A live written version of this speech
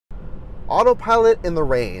Autopilot in the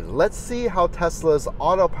rain. Let's see how Tesla's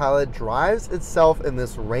Autopilot drives itself in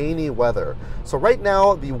this rainy weather. So right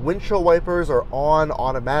now, the windshield wipers are on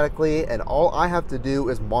automatically, and all I have to do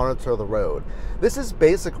is monitor the road. This is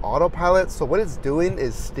basic Autopilot, so what it's doing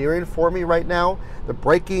is steering for me right now. The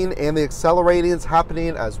braking and the accelerating is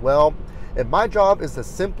happening as well. And my job is to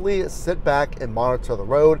simply sit back and monitor the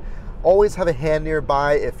road. Always have a hand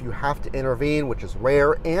nearby if you have to intervene, which is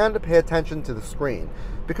rare, and pay attention to the screen.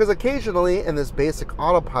 Because occasionally in this basic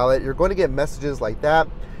Autopilot, you're going to get messages like that.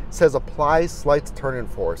 It says apply slight turn-in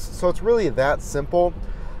force. So it's really that simple.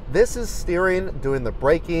 This is steering, doing the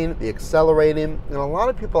braking, the accelerating, and a lot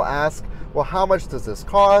of people ask, well, how much does this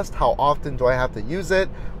cost? How often do I have to use it?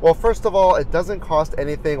 Well, first of all, it doesn't cost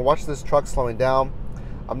anything. Watch this truck slowing down.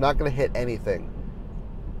 I'm not going to hit anything.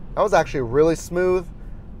 That was actually really smooth.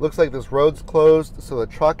 Looks like this road's closed, so the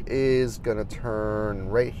truck is gonna turn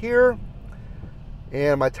right here,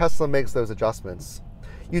 and my Tesla makes those adjustments.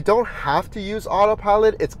 You don't have to use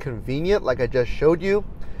Autopilot. It's convenient, like I just showed you.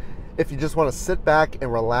 If you just want to sit back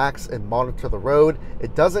and relax and monitor the road,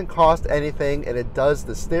 it doesn't cost anything, and it does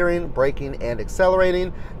the steering, braking, and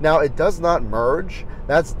accelerating. Now, it does not merge.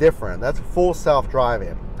 That's different. That's full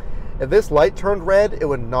self-driving. If this light turned red, it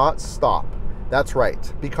would not stop. That's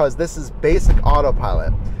right, because this is basic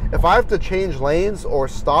Autopilot. If I have to change lanes or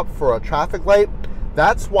stop for a traffic light,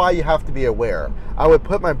 that's why you have to be aware. I would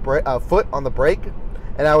put my foot on the brake,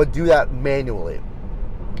 and I would do that manually.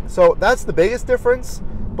 So that's the biggest difference,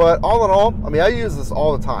 but all in all, I mean, I use this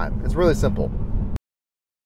all the time. It's really simple.